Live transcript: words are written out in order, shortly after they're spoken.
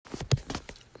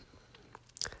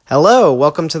Hello,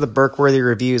 welcome to the Burkworthy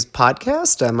Reviews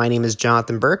podcast. My name is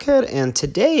Jonathan Burkhead, and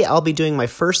today I'll be doing my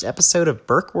first episode of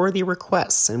Burkworthy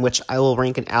Requests, in which I will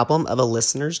rank an album of a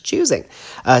listener's choosing.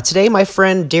 Today, my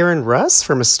friend Darren Russ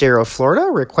from Estero,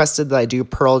 Florida, requested that I do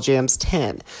Pearl Jam's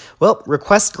 10. Well,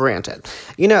 request granted.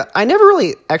 I never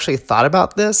really actually thought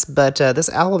about this, but this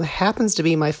album happens to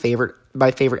be my favorite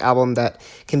album that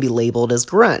can be labeled as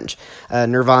grunge.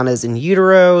 Nirvana's In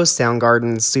Utero,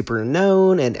 Soundgarden's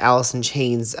Superunknown, and Alice in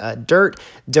Chains' Dirt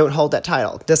don't hold that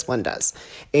title. This one does.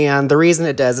 And the reason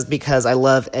it does is because I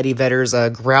love Eddie Vedder's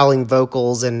growling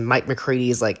vocals and Mike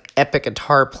McCready's epic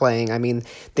guitar playing. I mean,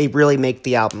 they really make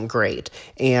the album great.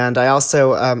 And I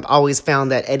also always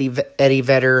found that Eddie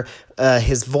Vedder,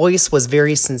 his voice was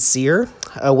very sincere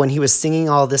when he was singing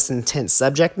all this intense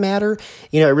subject matter.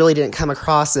 It really didn't come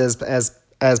across as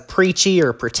preachy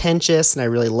or pretentious, and I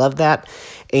really love that.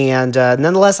 And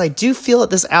nonetheless, I do feel that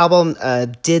this album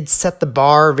did set the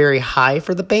bar very high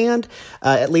for the band,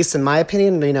 at least in my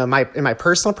opinion, in my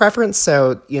personal preference.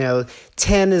 So,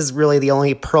 10 is really the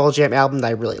only Pearl Jam album that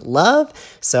I really love.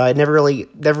 So I never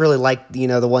really liked,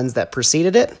 the ones that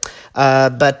preceded it.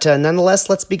 But nonetheless,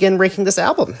 let's begin ranking this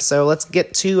album. So let's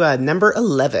get to number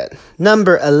 11.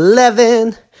 Number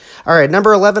 11. All right,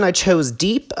 number 11, I chose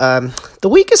Deep. The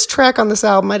weakest track on this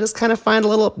album, I just kind of find a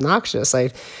little obnoxious.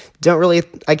 I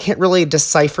can't really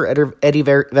decipher Eddie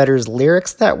Vedder's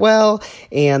lyrics that well,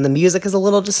 and the music is a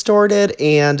little distorted,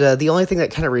 and the only thing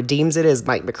that kind of redeems it is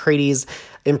Mike McCready's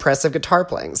impressive guitar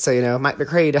playing. So, Mike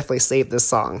McCready definitely saved this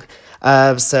song.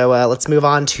 So let's move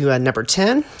on to number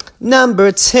 10.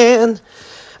 Number 10,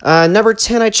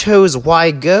 I chose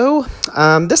Why Go.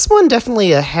 This one definitely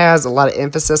has a lot of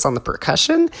emphasis on the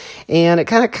percussion, and it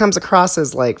kind of comes across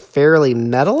as fairly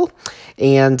metal.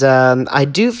 And I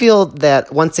do feel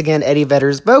that, once again, Eddie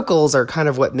Vedder's vocals are kind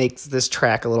of what makes this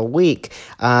track a little weak.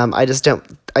 I just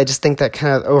think that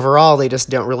kind of overall they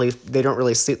don't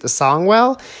really suit the song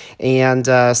well. And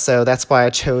so that's why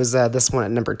I chose this one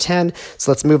at number 10.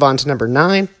 So let's move on to number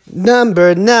 9.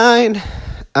 Number 9,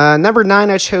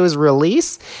 I chose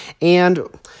Release. And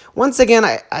once again,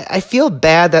 I feel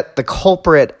bad that the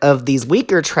culprit of these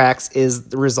weaker tracks is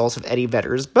the result of Eddie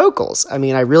Vedder's vocals. I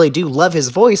mean, I really do love his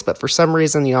voice, but for some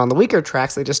reason, on the weaker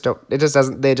tracks, they just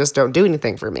don't do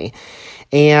anything for me.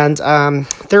 And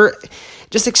they're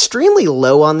just extremely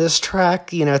low on this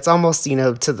track. It's almost,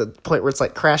 to the point where it's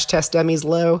like Crash Test Dummies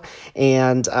low.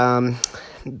 And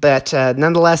but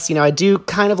nonetheless, I do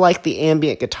kind of like the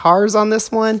ambient guitars on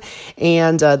this one.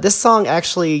 And this song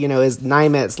actually, is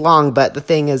 9 minutes long, but the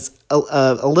thing is,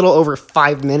 a little over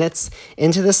 5 minutes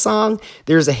into this song,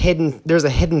 there's a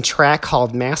hidden track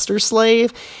called Master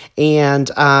Slave,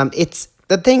 and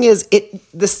the thing is,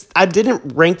 I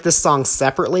didn't rank this song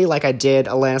separately like I did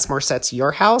Alanis Morissette's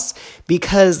Your House,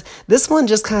 because this one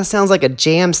just kind of sounds like a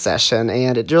jam session,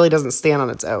 and it really doesn't stand on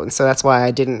its own. So that's why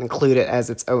I didn't include it as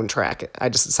its own track. I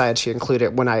just decided to include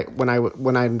it when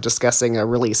I'm discussing a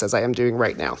release, as I am doing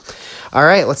right now. All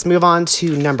right, let's move on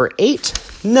to number 8.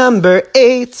 Number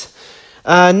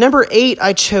 8,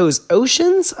 I chose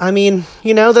Oceans. I mean,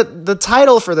 the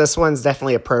title for this one's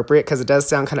definitely appropriate because it does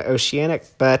sound kind of oceanic,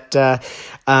 but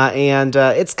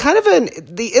it's kind of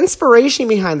the inspiration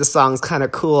behind the song's kind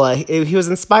of cool. He was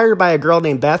inspired by a girl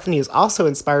named Beth, and he was also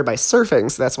inspired by surfing,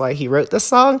 so that's why he wrote this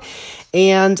song.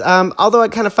 And although I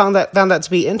kind of found that to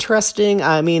be interesting,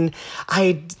 I mean,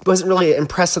 I wasn't really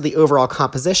impressed with the overall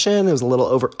composition. It was a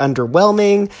little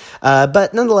underwhelming,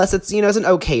 but nonetheless, it's an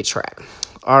okay track.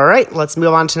 All right, let's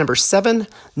move on to number 7.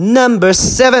 Number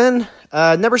 7,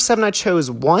 I chose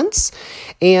Once,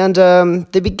 and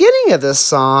the beginning of this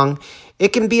song,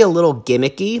 it can be a little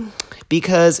gimmicky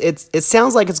because it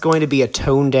sounds like it's going to be a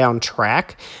toned down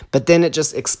track, but then it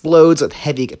just explodes with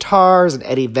heavy guitars and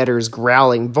Eddie Vedder's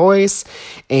growling voice.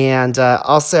 And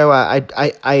also,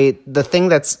 the thing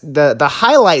that's the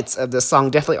highlights of this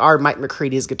song definitely are Mike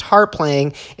McCready's guitar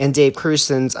playing and Dave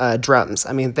Crewson's drums.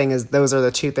 I mean, the thing is, those are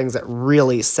the two things that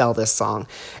really sell this song.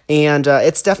 And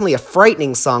it's definitely a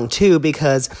frightening song too,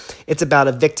 because it's about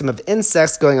a victim of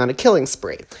insects going on a killing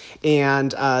spree.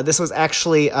 And this was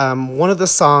actually one of the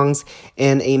songs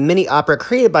in a mini opera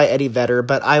created by Eddie Vedder,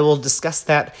 but I will discuss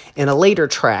that in a later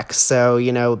track. So,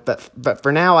 but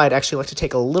for now, I'd actually like to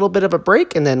take a little bit of a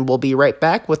break, and then we'll be right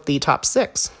back with the top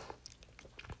 6.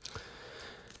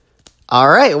 All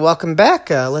right, welcome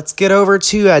back. Let's get over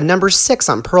to number 6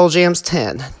 on Pearl Jam's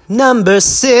 10. Number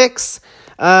 6,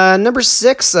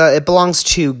 it belongs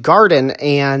to Garden,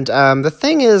 and the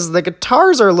thing is, the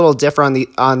guitars are a little different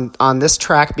on this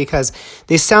track because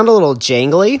they sound a little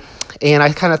jangly. and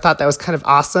I kind of thought that was kind of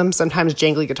awesome. Sometimes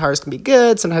jangly guitars can be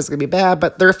good, sometimes it can be bad,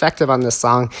 but they're effective on this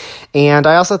song. And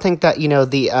I also think that,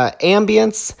 the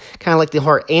ambience, kind of like the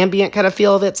horror ambient kind of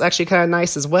feel of it's actually kind of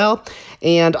nice as well.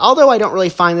 And although I don't really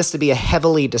find this to be a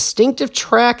heavily distinctive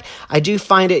track, I do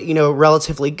find it,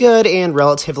 relatively good and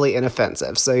relatively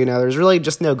inoffensive. So, there's really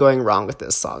just no going wrong with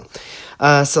this song.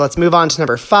 So let's move on to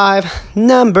number 5.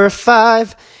 Number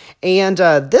 5. And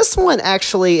this one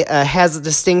actually has the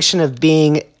distinction of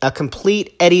being a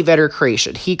complete Eddie Vedder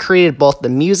creation. He created both the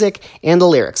music and the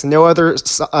lyrics. No other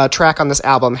track on this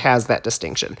album has that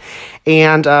distinction.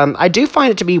 And I do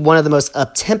find it to be one of the most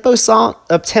up-tempo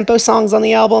songs on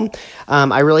the album.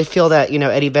 I really feel that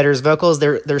Eddie Vedder's vocals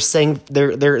they're sung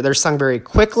very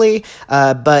quickly,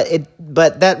 but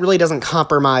that really doesn't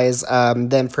compromise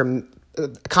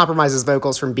compromises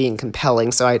vocals from being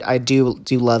compelling, so I do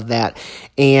love that.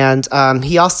 And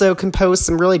he also composed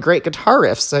some really great guitar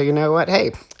riffs, so you know what,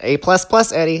 hey, A++,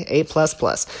 Eddie, A++.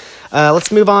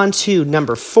 Let's move on to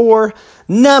number 4.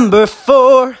 Number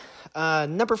 4,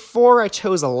 I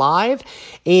chose Alive,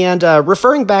 and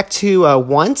referring back to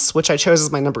Once, which I chose as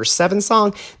my number 7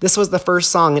 song, this was the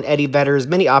first song in Eddie Vedder's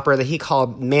mini opera that he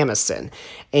called Mamison.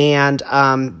 And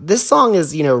this song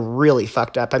is, really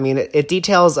fucked up. I mean, it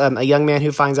details a young man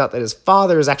who finds out that his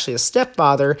father is actually a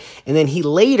stepfather, and then he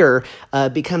later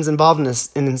becomes involved in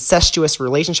an incestuous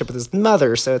relationship with his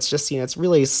mother. So it's just, it's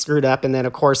really screwed up. And then,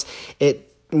 of course, it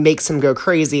makes him go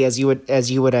crazy, as you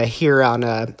would hear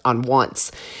on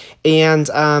Once. And,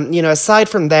 aside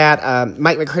from that,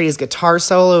 Mike McCready's guitar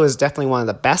solo is definitely one of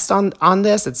the best on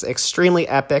this. It's extremely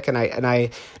epic, and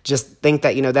I just think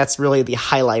that, that's really the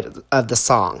highlight of the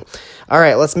song. All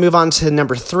right, let's move on to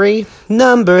number 3.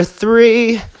 Number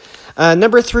 3,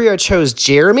 I chose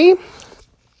Jeremy.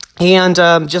 And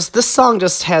just this song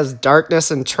just has darkness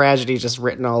and tragedy just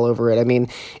written all over it. I mean,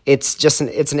 it's an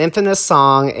infamous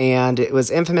song, and it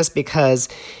was infamous because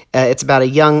it's about a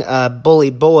young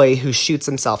bullied boy who shoots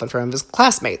himself in front of his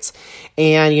classmates.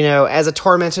 And as a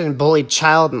tormented and bullied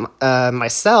child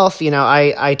myself,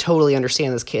 I totally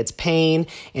understand this kid's pain,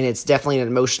 and it's definitely an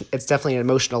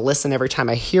emotional listen every time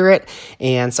I hear it.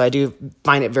 And so I do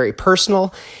find it very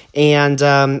personal. And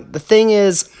the thing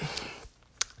is,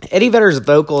 Eddie Vedder's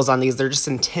vocals on these, they're just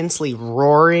intensely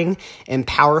roaring and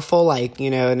powerful,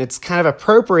 and it's kind of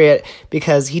appropriate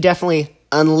because he definitely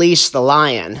unleashed the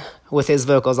lion with his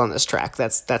vocals on this track.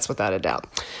 That's without a doubt.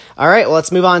 All right, well,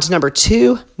 let's move on to number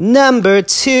 2. Number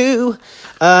 2,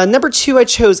 I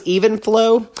chose Even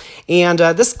Flow, and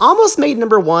this almost made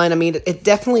number 1. I mean, it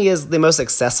definitely is the most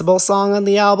accessible song on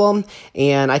the album,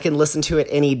 and I can listen to it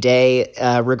any day,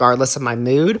 regardless of my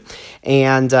mood.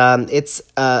 And it's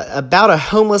about a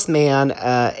homeless man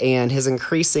and his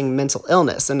increasing mental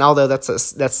illness. And although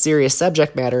that's serious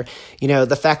subject matter,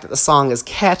 the fact that the song is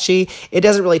catchy, it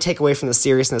doesn't really take away from the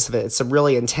seriousness of it. It's a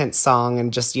really intense song,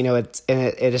 and just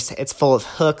it's full of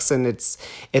hooks, and it's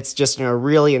just a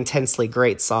really intensely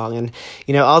great song. And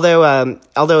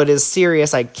although it is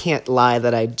serious, I can't lie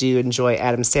that I do enjoy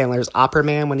Adam Sandler's Opera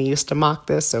Man when he used to mock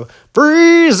this. So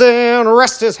freezing,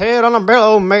 rest his head on a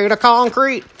billow made of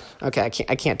concrete. Okay,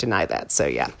 I can't deny that. So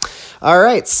yeah. All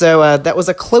right, so that was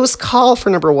a close call for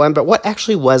number 1, but what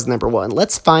actually was number 1?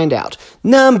 Let's find out.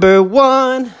 Number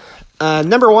 1,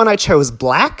 I chose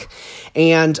Black.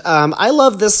 And I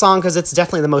love this song because it's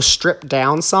definitely the most stripped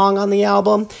down song on the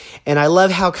album, and I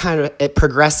love how kind of it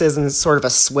progresses in sort of a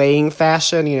swaying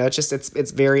fashion.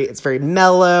 It's very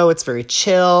mellow, it's very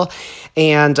chill,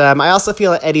 and I also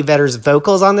feel that Eddie Vedder's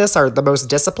vocals on this are the most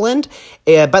disciplined,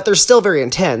 but they're still very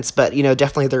intense. But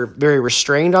definitely they're very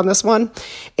restrained on this one,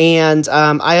 and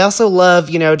I also love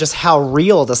just how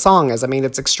real the song is. I mean,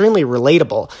 it's extremely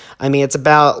relatable. I mean, it's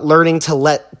about learning to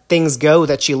let things go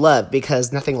that you love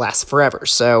because nothing lasts forever.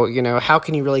 So, how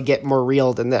can you really get more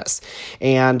real than this?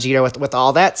 And, with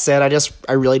all that said,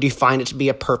 I really do find it to be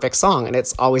a perfect song, and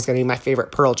it's always going to be my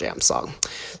favorite Pearl Jam song.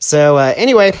 So,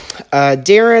 anyway,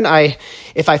 Darren,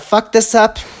 if I fucked this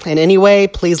up in any way,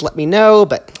 please let me know,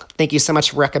 but thank you so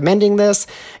much for recommending this.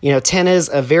 10 is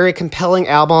a very compelling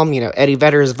album. Eddie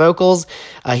Vedder's vocals,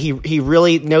 he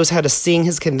really knows how to sing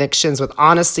his convictions with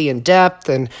honesty and depth.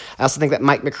 And I also think that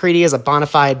Mike McCready is a bona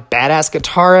fide badass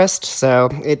guitarist. So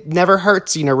it never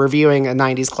hurts, reviewing a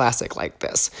 90s classic like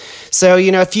this. So,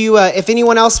 if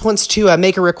anyone else wants to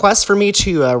make a request for me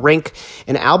to rank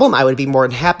an album, I would be more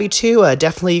than happy to.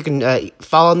 Definitely you can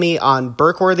follow me on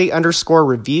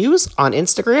Berkworthy_reviews on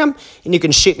Instagram, and you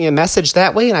can shoot me a message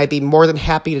that way, and I'd be more than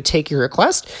happy to take your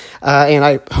request. And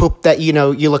I hope that, you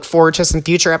look forward to some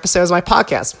future episodes of my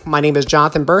podcast. My name is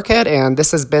Jonathan Burkhead, and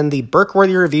this has been the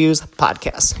Berkworthy Reviews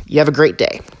podcast. You have a great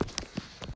day.